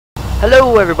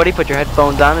Hello everybody, put your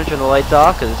headphones on and turn the lights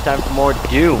off because it's time for more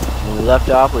Doom. When we left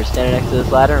off, we were standing next to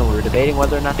this ladder and we were debating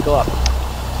whether or not to go up.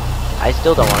 I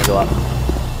still don't want to go up.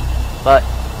 But,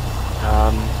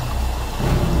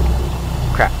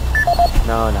 crap.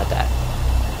 No, not that.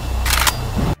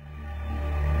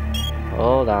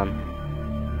 Hold on.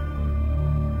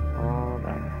 Hold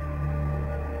on.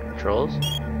 Controls.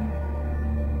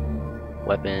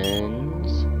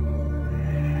 Weapons.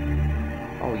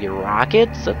 Oh, your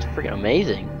rockets? That's freaking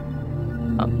amazing.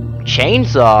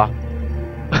 Chainsaw.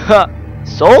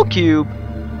 Soul Cube.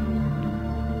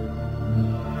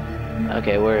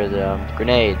 Okay, where is it?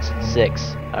 Grenades.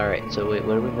 6. Alright, so wait,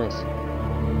 what did we miss?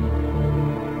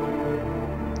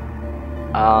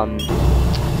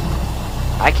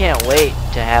 I can't wait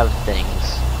to have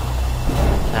things.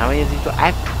 How many of these? I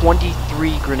have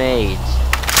 23 grenades.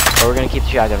 But we're gonna keep the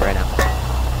shotgun right now.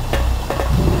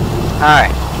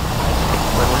 Alright.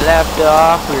 When we left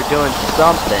off, we were doing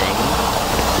something,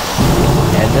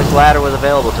 and this ladder was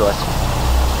available to us.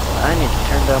 I need to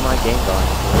turn down my game volume.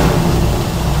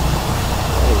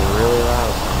 That is really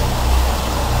loud.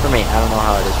 For me, I don't know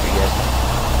how it is for you guys.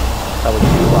 Probably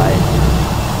too quiet.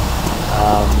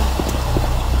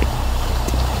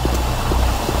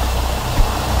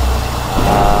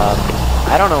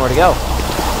 I don't know where to go.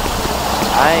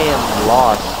 I am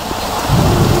lost.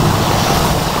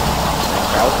 Can I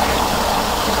crouch?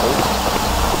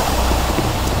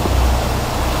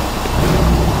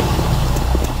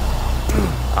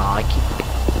 Oh, I keep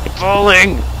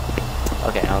falling.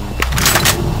 Okay, I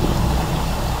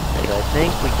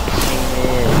think we came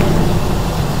in.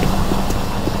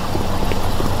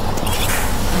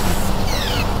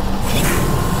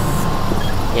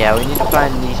 Yeah, we need to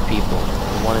find these people.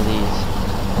 One of these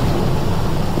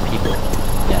people.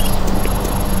 Yes.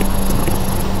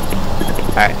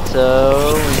 Alright, so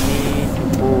we need to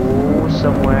go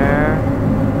somewhere.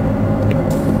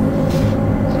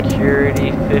 Security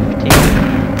 15.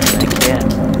 I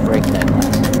can't break that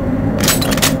glass.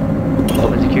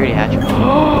 Open security hatch.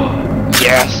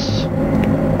 Yes!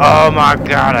 Oh my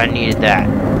god, I needed that.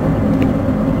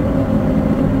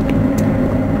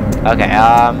 Okay,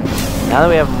 now that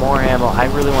we have more ammo, I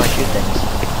really want to shoot things.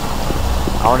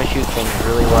 I want to shoot things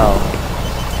really well.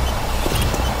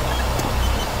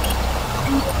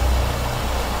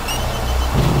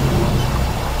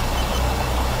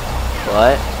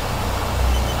 What?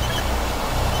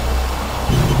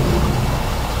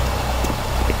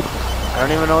 I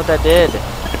don't even know what that did.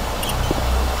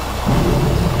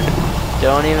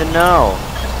 Don't even know.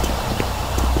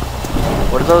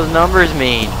 What do those numbers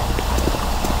mean?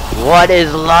 What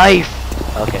is life?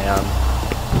 Okay,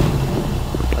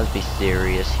 let's be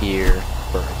serious here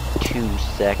for 2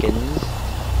 seconds.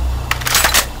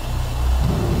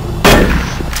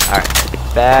 Alright,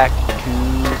 back to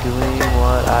doing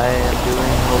what I am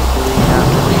doing. Hopefully, not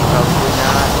really, probably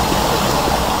not.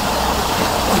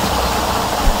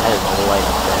 That is a light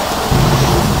up there.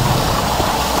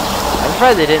 I'm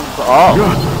surprised they didn't. Oh!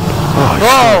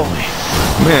 Whoa!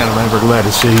 Man, I'm ever glad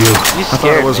to see you. I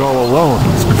thought I was all alone.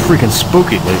 It's been freaking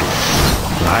spooky lately.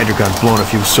 The Hydrogon's blown a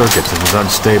few circuits and was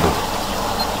unstable.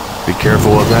 Be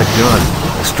careful with that gun.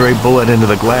 A stray bullet into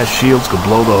the glass shields could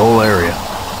blow the whole area.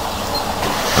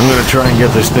 I'm gonna try and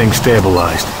get this thing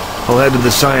stabilized. I'll head to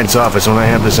the science office when I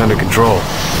have this under control.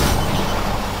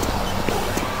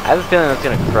 I have a feeling it's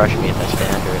gonna crush me if I stay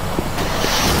under it.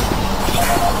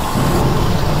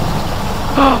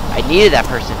 I needed that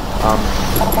person.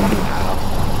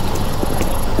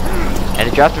 And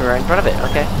it dropped me right in front of it.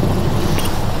 Okay.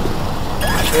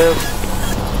 Boop.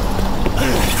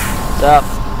 What's up?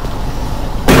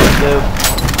 Boop.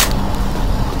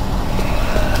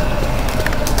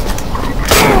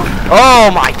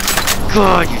 Oh my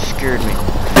god, you scared me.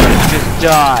 Just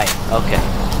die. Okay.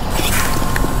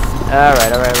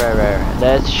 Alright.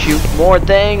 Let's shoot more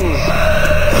things.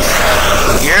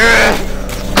 Yeah!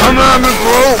 Come on,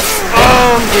 bro!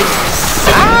 Oh, I'm getting...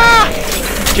 Ah!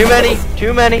 Too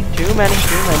many.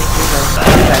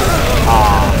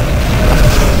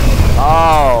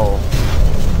 Oh.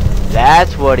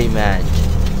 That's what he meant.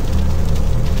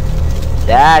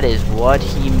 That is what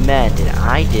he meant, and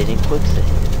I didn't quick save.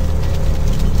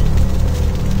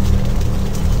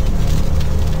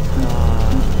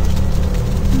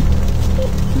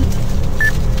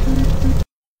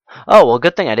 Oh, well,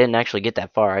 good thing I didn't actually get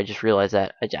that far. I just realized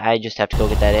that. I just have to go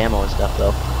get that ammo and stuff,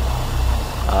 though.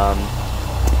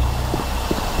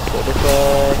 Go this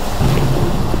way.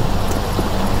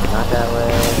 Not that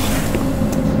way.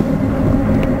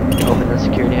 Open the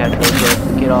security hatch real quick.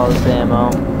 Get all this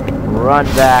ammo. Run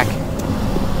back.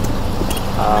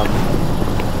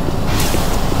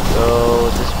 Go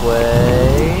this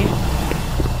way.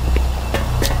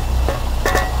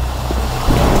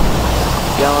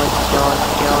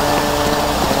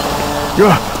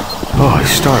 Going. Oh,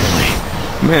 he's starting me.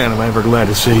 Man, am I ever glad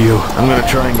to see you. I'm gonna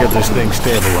try and get this thing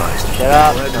stabilized. Shut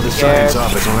up. I'll head to the science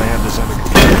office when I have this under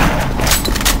control.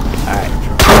 Alright.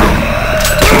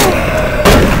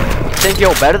 You think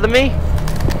you're better than me?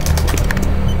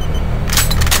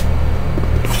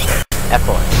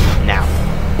 F4. Now.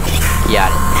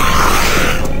 Got it.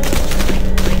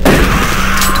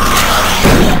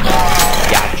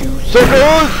 Got you,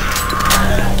 suckers!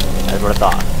 That's what I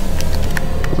thought.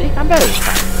 See, I'm better this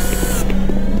time.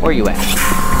 Where you at?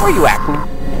 Where you at, fool?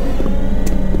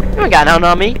 You ain't got nothing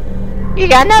on me. You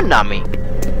got nothing on me.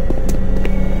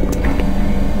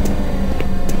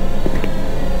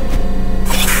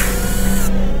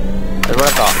 That's what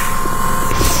I thought.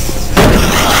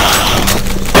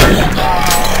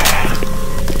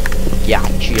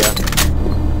 Gotcha.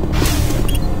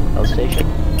 Health station.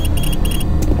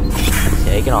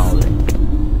 Taking all of it.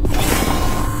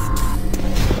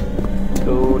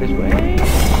 Go this way.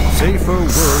 Safer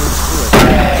words.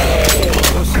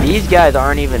 These guys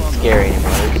aren't even scary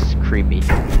anymore. They're just creepy.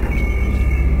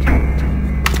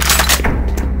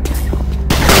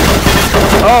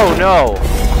 Oh no!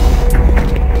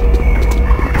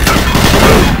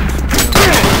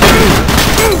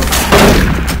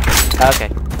 Okay.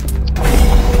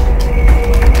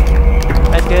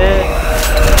 That's good.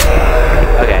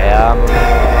 Okay,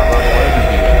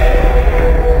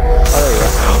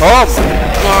 oh my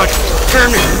god!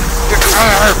 Turn it!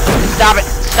 Stop it!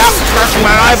 Stop scratching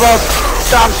my eyeballs!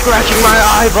 Stop scratching my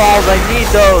eyeballs! I need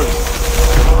those!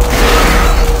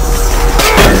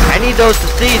 I need those to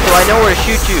see so I know where to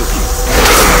shoot you.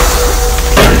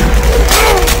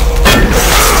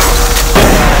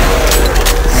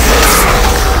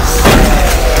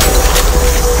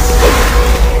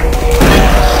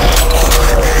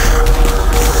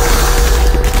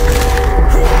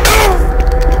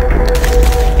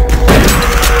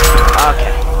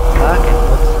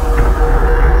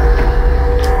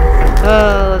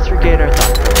 Let's regain our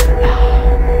thoughts.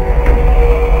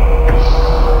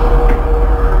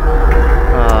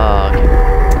 Oh, okay.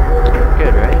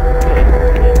 Good, right? Good.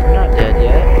 We're not dead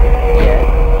yet. Yet.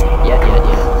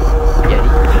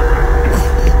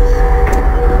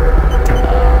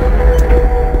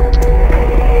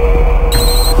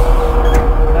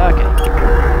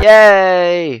 Okay.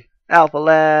 Yay! Alpha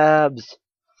Labs!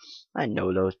 I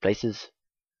know those places.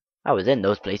 I was in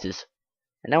those places.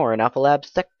 And now we're in Alpha Lab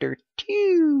Sector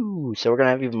 2. So we're going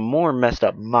to have even more messed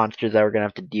up monsters that we're going to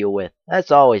have to deal with.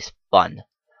 That's always fun.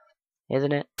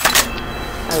 Isn't it?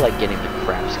 I like getting the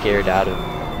crap scared out of.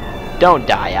 Don't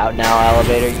die out now,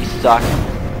 elevator. You suck.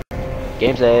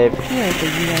 Game save. Here at the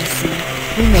UIC,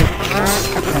 we make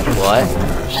what?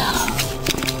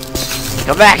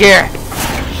 Come back here!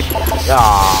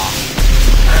 Aww.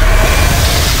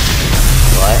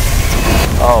 What?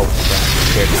 Oh,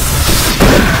 crap.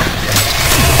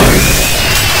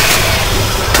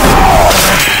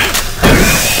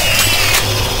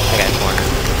 I got cornered.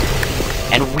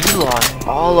 And we lost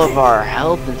all of our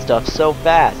health and stuff so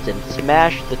fast and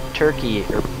smashed the turkey,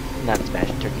 or not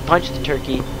smashed the turkey, punched the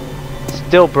turkey.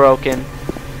 Still broken.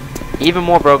 Even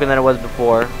more broken than it was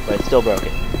before, but it's still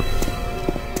broken.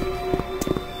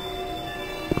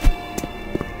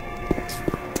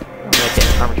 Okay,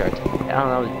 armor charts. I don't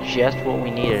know, just what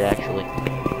we needed actually.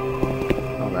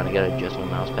 Hold on, I gotta adjust my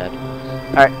mouse pad.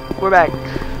 Alright, we're back.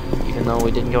 Even though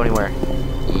we didn't go anywhere.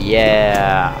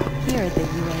 Yeah. Here at the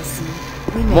UIC,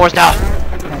 we make more stuff!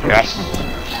 Yes!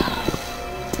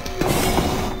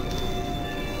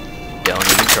 Don't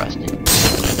even trust it.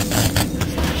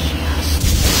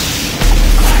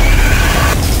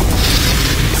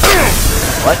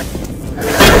 What?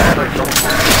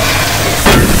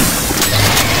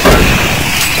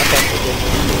 Okay.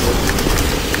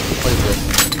 What is this?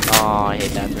 Oh, I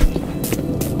hate that.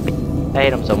 I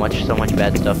hate them so much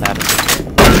bad stuff happens.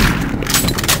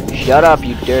 Shut up,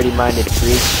 you dirty-minded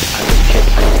freak. I'm just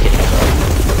kidding, bro.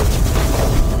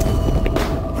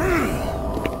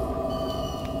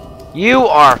 You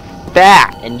are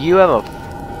fat, and you have a...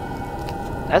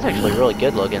 That's actually really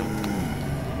good looking.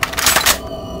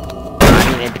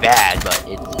 I mean, it's bad, but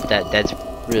it's that's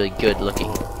really good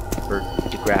looking for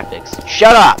the graphics.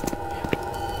 Shut up!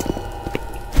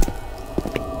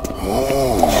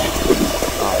 Oh my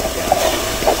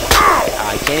god.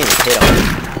 I can't even hit him.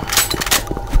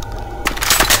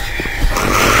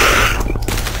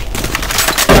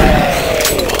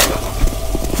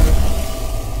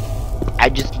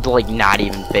 I'm just like not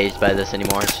even fazed by this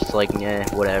anymore. It's just like, eh,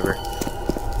 whatever.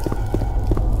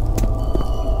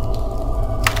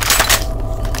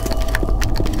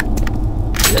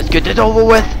 get this over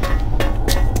with.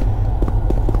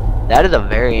 That is a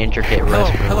very intricate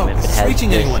restroom. Hello, If it has reaching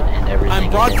this anyone? and everything. I'm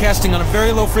broadcasting on a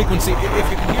very low frequency. If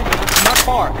you can hear me, not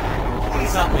far.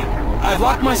 Please help me. I've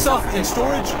locked myself in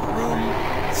storage room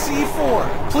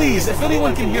C4. Please, if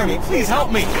anyone can hear me, please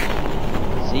help me.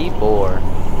 C4.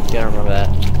 Gotta remember that.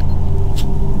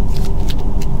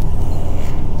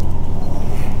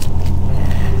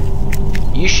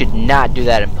 You should not do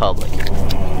that in public.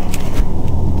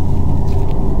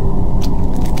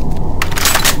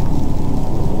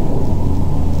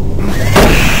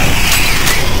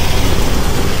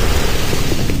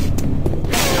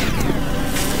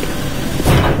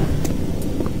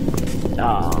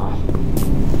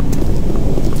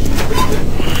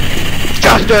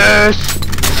 Justice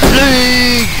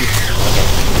League! Okay.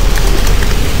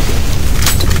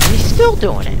 He's still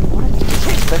doing it. What a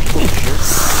disrespectful jerk.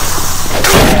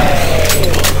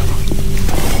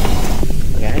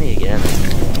 Okay, I need to get in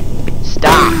there.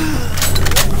 Stop!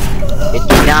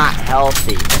 It's not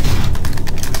healthy.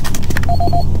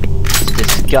 It's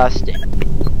disgusting.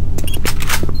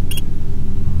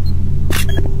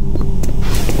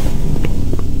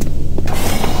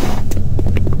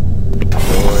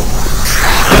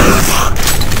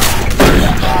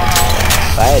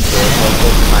 If I had doors like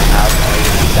this in my house, I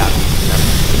would stop using them.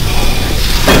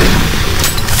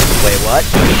 Wait, what?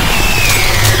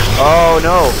 Oh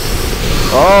no!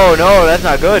 Oh no, that's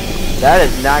not good! That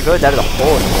is not good, that is a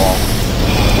hole in the wall.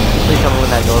 Please tell me when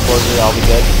that door closes, I'll be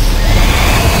good.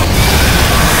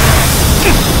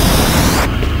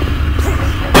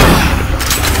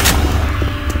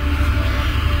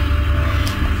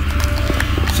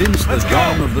 Since the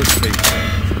dawn of the space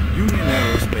age, Union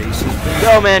Aerospace has been...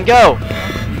 Go, man, go!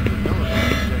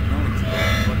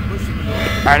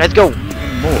 Alright, let's go!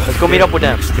 Let's go meet up with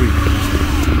them.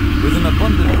 With an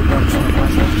abundant production of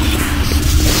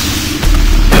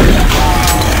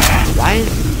Why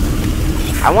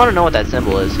is... I want to know what that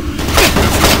symbol is.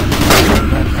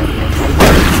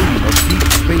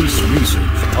 deep space research.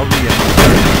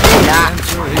 Not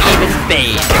even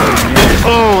phased.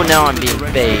 Oh, now I'm being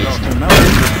phased.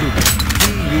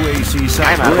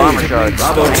 I'm out of armor charge.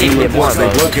 Bravo I need team to get more of reports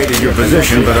they've those. located your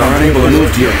position but are unable to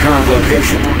move to your current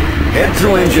location. Head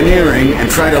through engineering and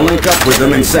try to link up with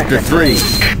them in Sector 3.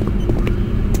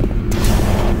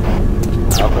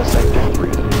 Alpha Sector 3.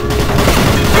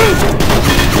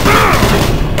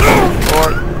 Or...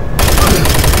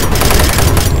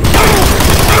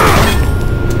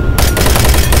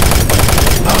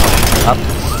 Up.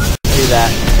 Do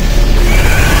that.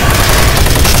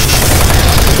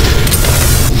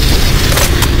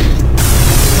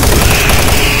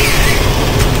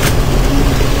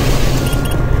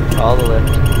 All the lift.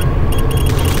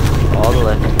 All the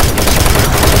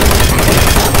lift.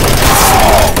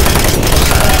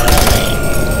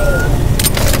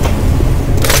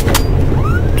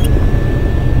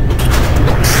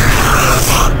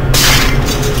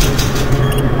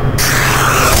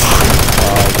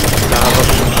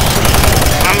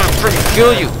 I'm gonna freaking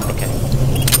kill you. Okay.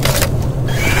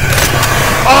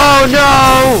 Oh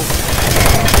no!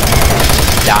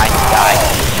 Die, die.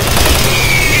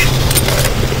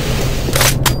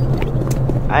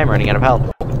 I am running out of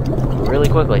health. Really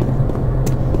quickly.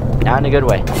 Not in a good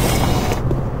way.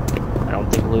 I don't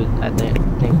think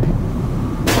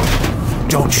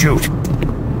Don't shoot.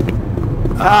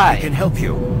 Hi. I can help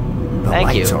you. The Thank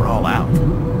lights you. are all out.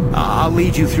 I'll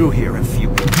lead you through here if you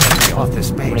can get me off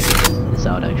this I'm gonna base. get this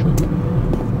out actually.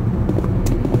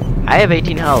 I have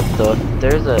 18 health, so if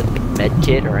there's a med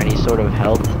kit or any sort of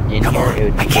health in Come here, on, it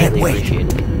would be I can't greatly wait.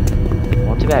 appreciated.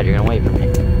 Well, too bad, you're gonna wait for me.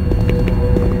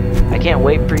 I can't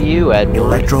wait for you, Edward.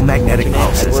 Electromagnetic What's your name,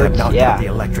 pulses have Edwards? knocked Yeah. out the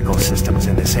electrical systems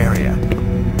in this area.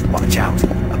 Watch out.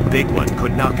 A big one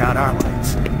could knock out our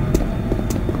lights.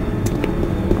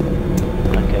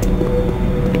 Okay.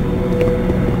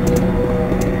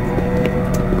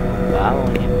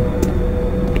 Following you.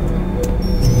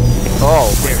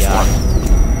 Oh my There's god. one.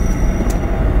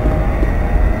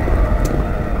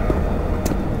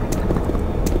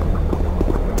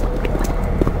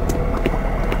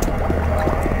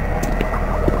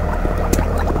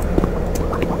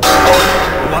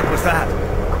 What was that?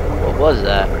 What was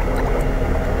that?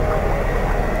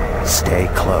 Stay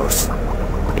close.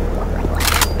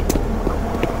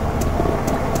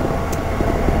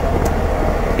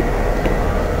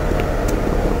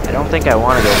 I don't think I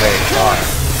want to go very far.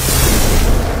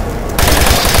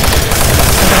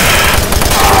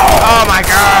 Oh my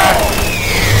god!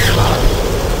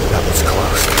 That was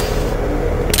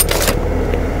close.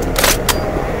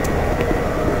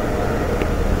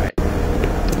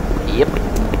 Yep.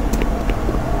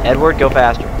 Edward, go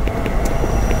faster.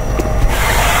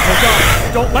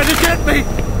 Don't let it get me!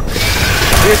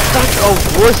 You're such a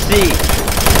wussy!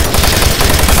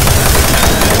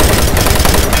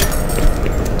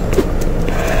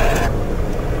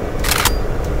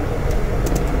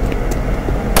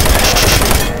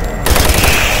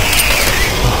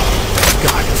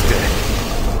 God, it's dead.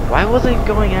 Why wasn't it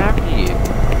going after you?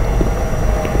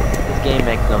 This game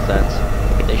makes no sense.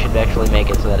 They should actually make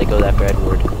it so that it goes after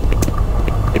Edward.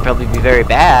 It'd probably be very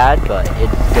bad, but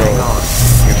it's still... Hang on.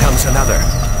 Here comes another.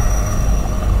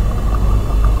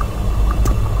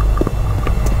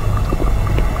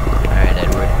 Alright,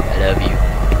 Edward. I love you.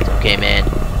 It's okay, man.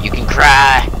 You can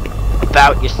cry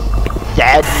about your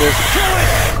sadness.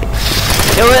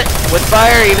 Kill it with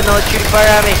fire, even though it's shooting fire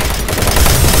at me.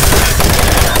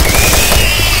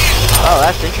 Oh,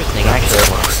 that's interesting, actually.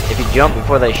 If you jump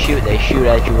before they shoot at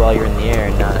you while you're in the air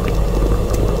and not...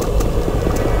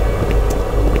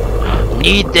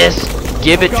 Need this!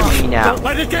 Give it to me now. Don't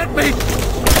let it get me!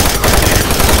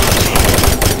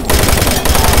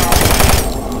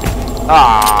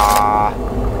 Ah.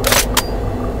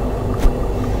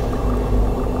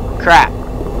 Crap.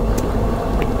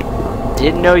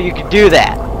 Didn't know you could do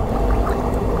that.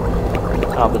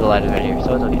 Oh, but the light is right here,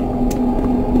 so it's okay.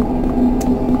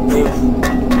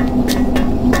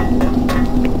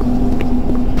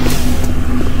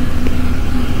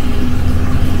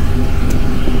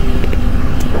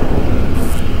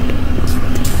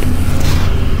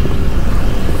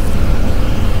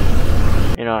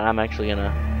 You know what, I'm actually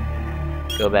gonna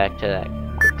go back to that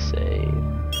quick save.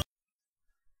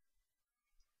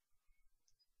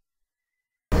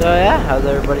 So yeah, how's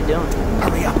everybody doing?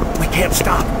 Hurry up. We can't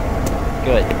stop.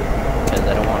 Good, because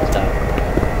I don't want to stop.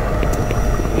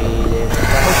 We didn't stop.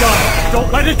 Oh God!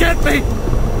 Don't let it get me!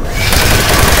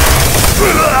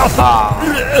 Ah.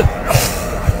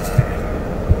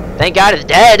 Thank God it's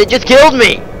dead, it just killed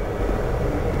me!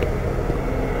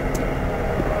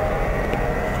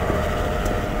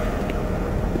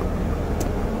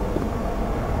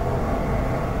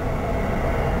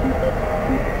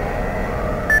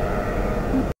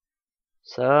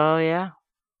 So yeah.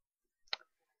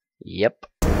 Yep.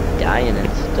 Dying and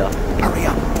stuff. Hurry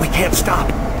up. We can't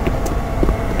stop.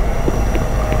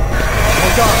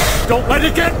 Oh God! Don't let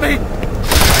it get me!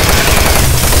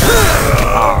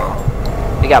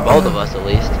 Oh. We got both of us at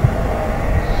least.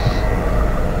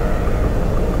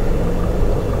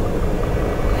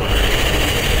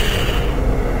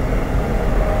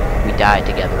 We died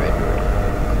together,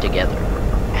 Edward. Together.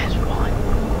 As one.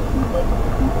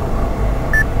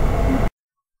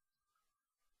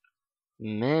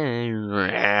 Man.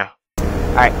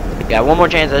 Alright, got one more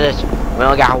chance at this. We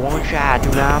only got one shot.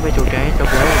 Do not miss your chance to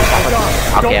win.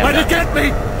 Don't let it get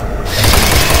me!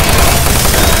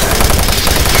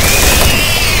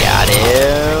 Got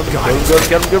him.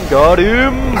 Got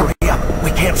him. Hurry up.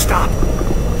 We can't stop.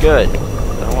 Good. I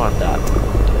don't want that.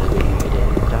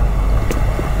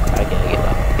 I gotta give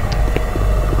up.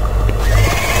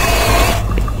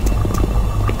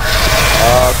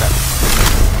 Okay.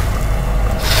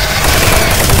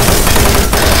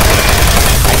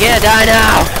 I can't die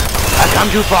now. I've come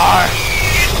too far.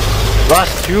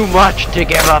 Lost too much to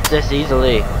give up this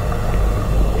easily.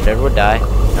 Did Edward die?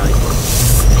 No, he didn't.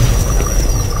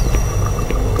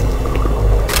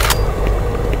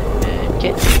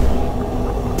 Kit.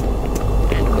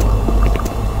 And cool.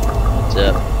 What's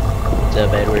up? What's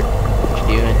up, Edward? What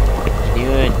you doing? What you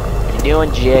doing? What you doing,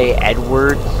 J.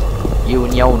 Edwards? You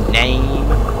and your name?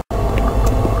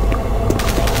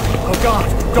 Oh God!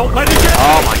 Don't let it get me!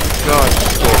 Oh my God!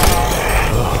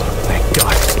 Oh, thank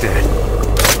God it's dead.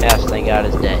 Yes, thank God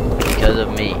it's dead. Because of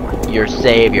me. Your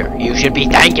savior. You should be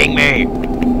thanking me!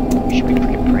 You should be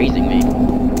freaking praising me.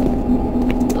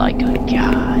 Like a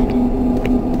god.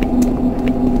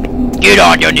 Get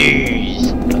on your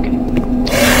knees! Okay.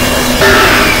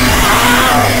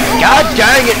 God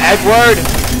dang it, Edward!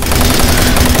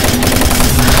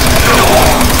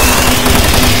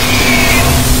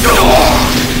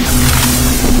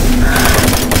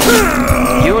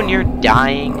 You and your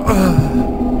dying.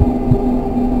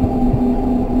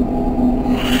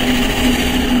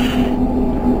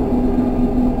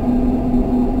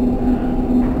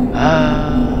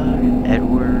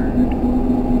 Edward.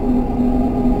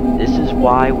 This is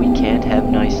why we can't have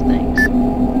nice things.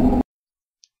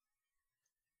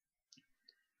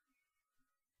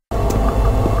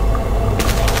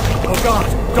 Oh God!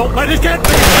 Don't let it get me!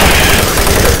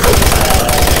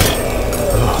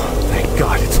 Oh, thank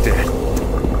God it's dead.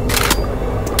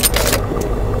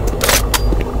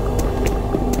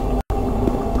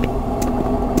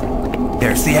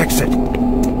 There's the exit.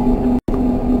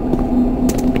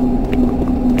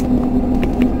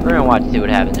 We're gonna watch and see what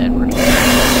happens, Edward.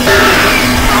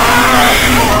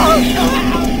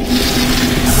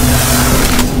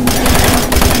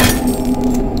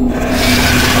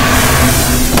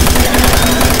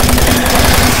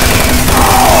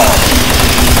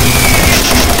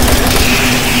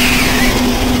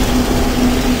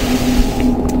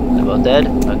 They're both dead?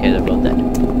 Okay, they're both dead.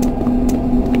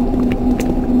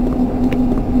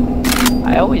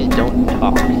 I always don't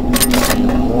talk in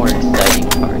the more exciting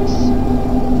parts.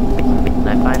 And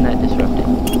I find that disruptive.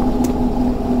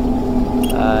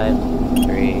 5,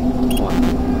 3, 1,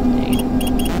 8,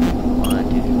 1,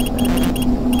 2, 3.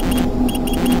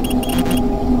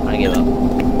 I give up.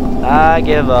 I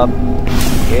give up.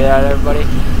 Hear that, everybody?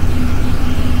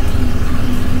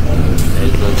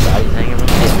 There's those bodies hanging from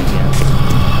the table again.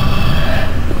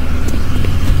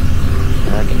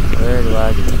 Where do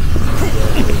I get?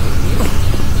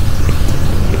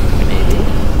 Maybe.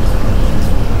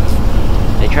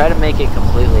 They try to make it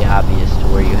completely obvious to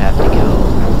where you have to go.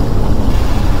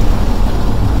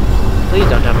 Please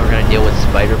don't tell me we're gonna deal with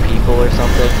spider people or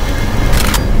something.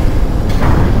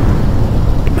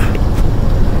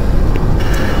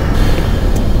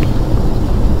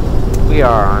 We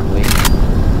are, aren't we?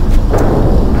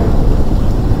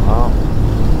 Oh.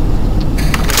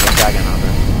 There's a dragon on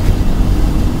there.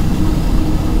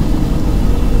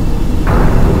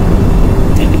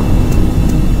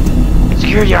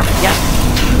 Security armor, yes!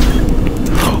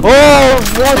 Oh,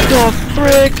 what the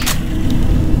frick?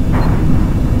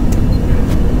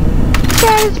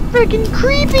 That is freaking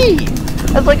creepy!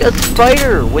 That's like a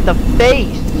spider with a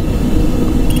face.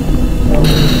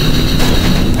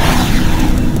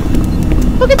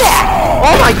 Look at that!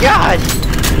 Oh my god!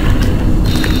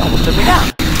 It almost took me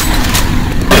down.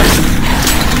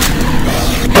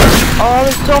 Oh,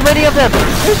 there's so many of them!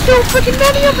 There's so freaking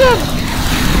many of them!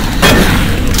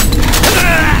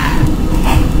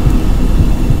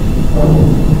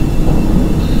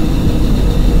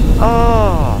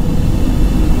 Oh!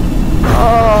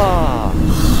 Oh!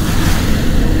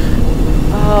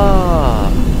 Oh!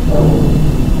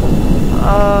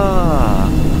 Oh!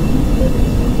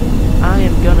 I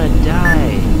am gonna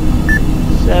die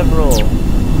several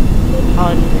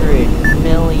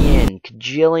 100,000,000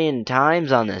 kajillion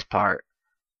times on this part.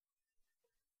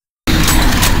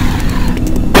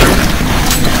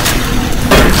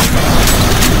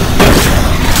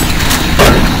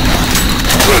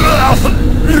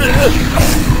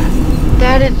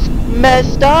 That is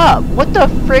messed up. What the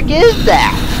frick is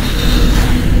that?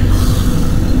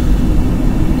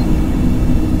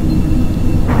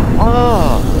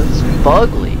 Oh, it's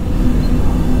fugly.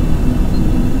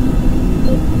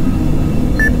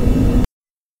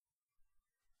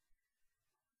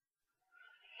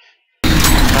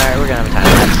 Alright, we're gonna have a time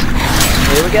lapse.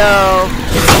 Here we go.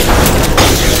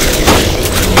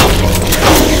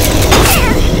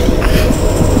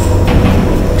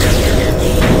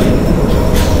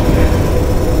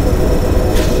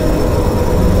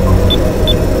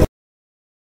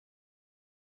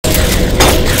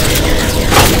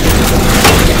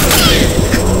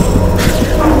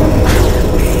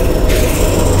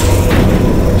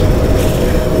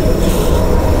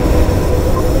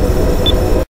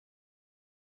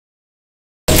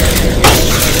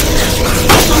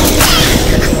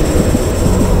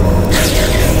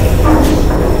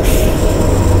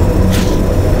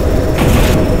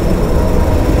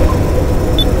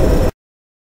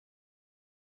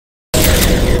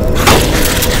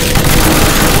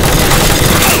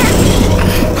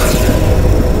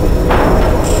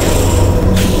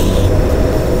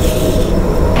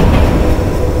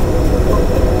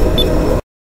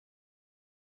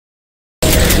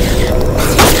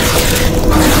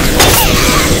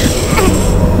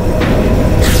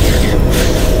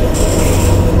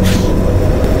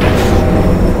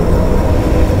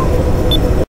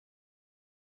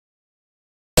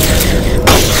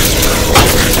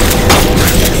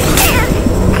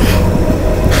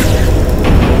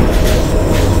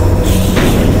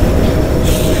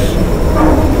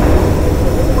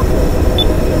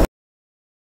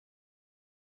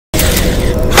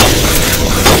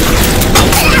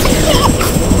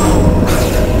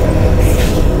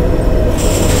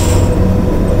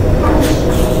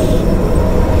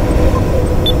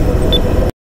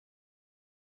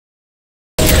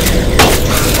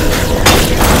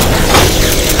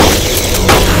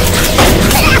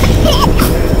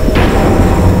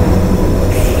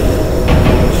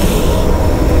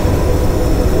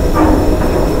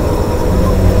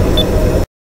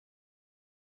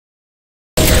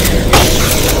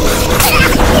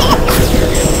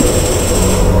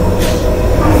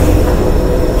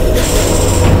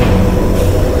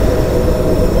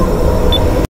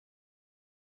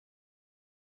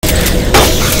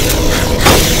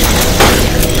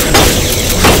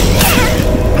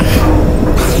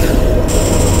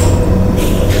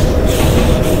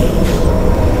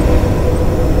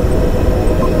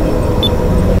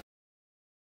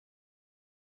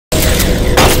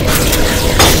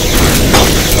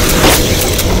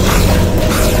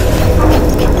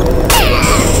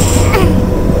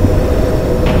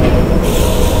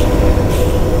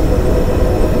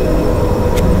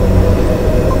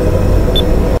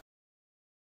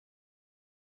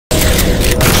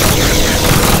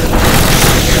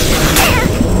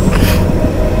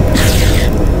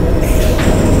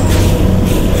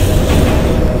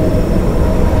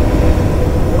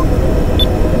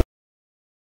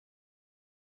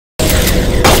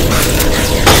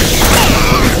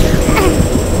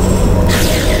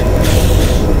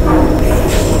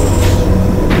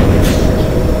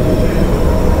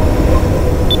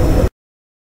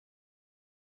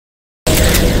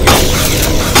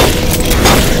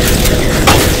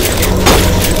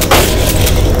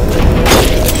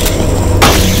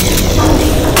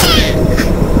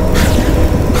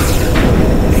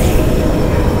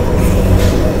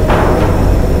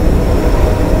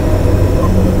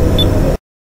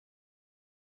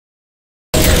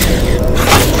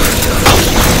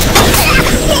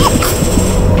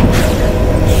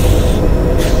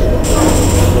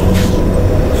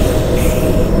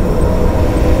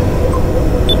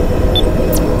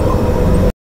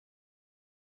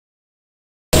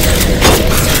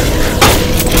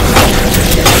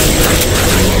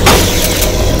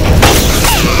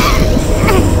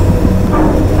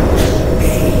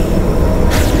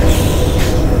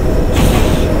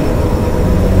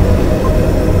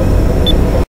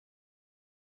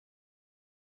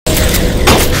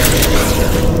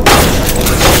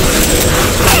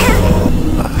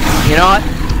 know what?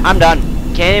 I'm done.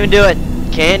 Can't even do it.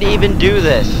 Can't even do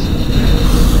this.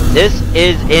 This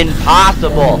is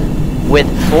impossible. With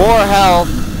 4 health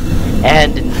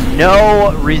and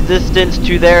no resistance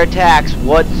to their attacks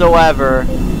whatsoever,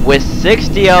 with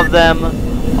 60 of them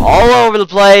all over the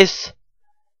place,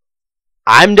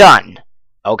 I'm done.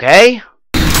 Okay?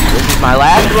 This is my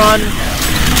last run,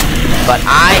 but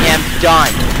I am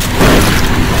done.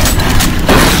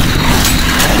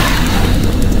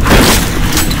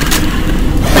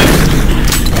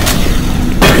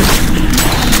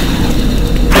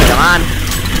 Come on.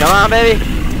 Come on, baby.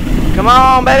 Come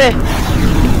on, baby.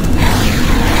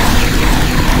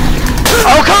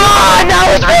 Oh, come on! Now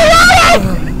it's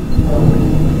reloading!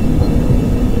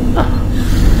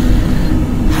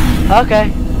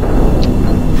 Okay.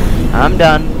 I'm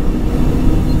done.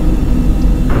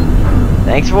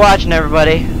 Thanks for watching,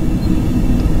 everybody.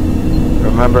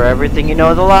 Remember, everything you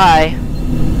know is a lie.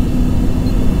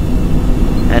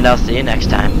 And I'll see you next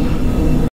time.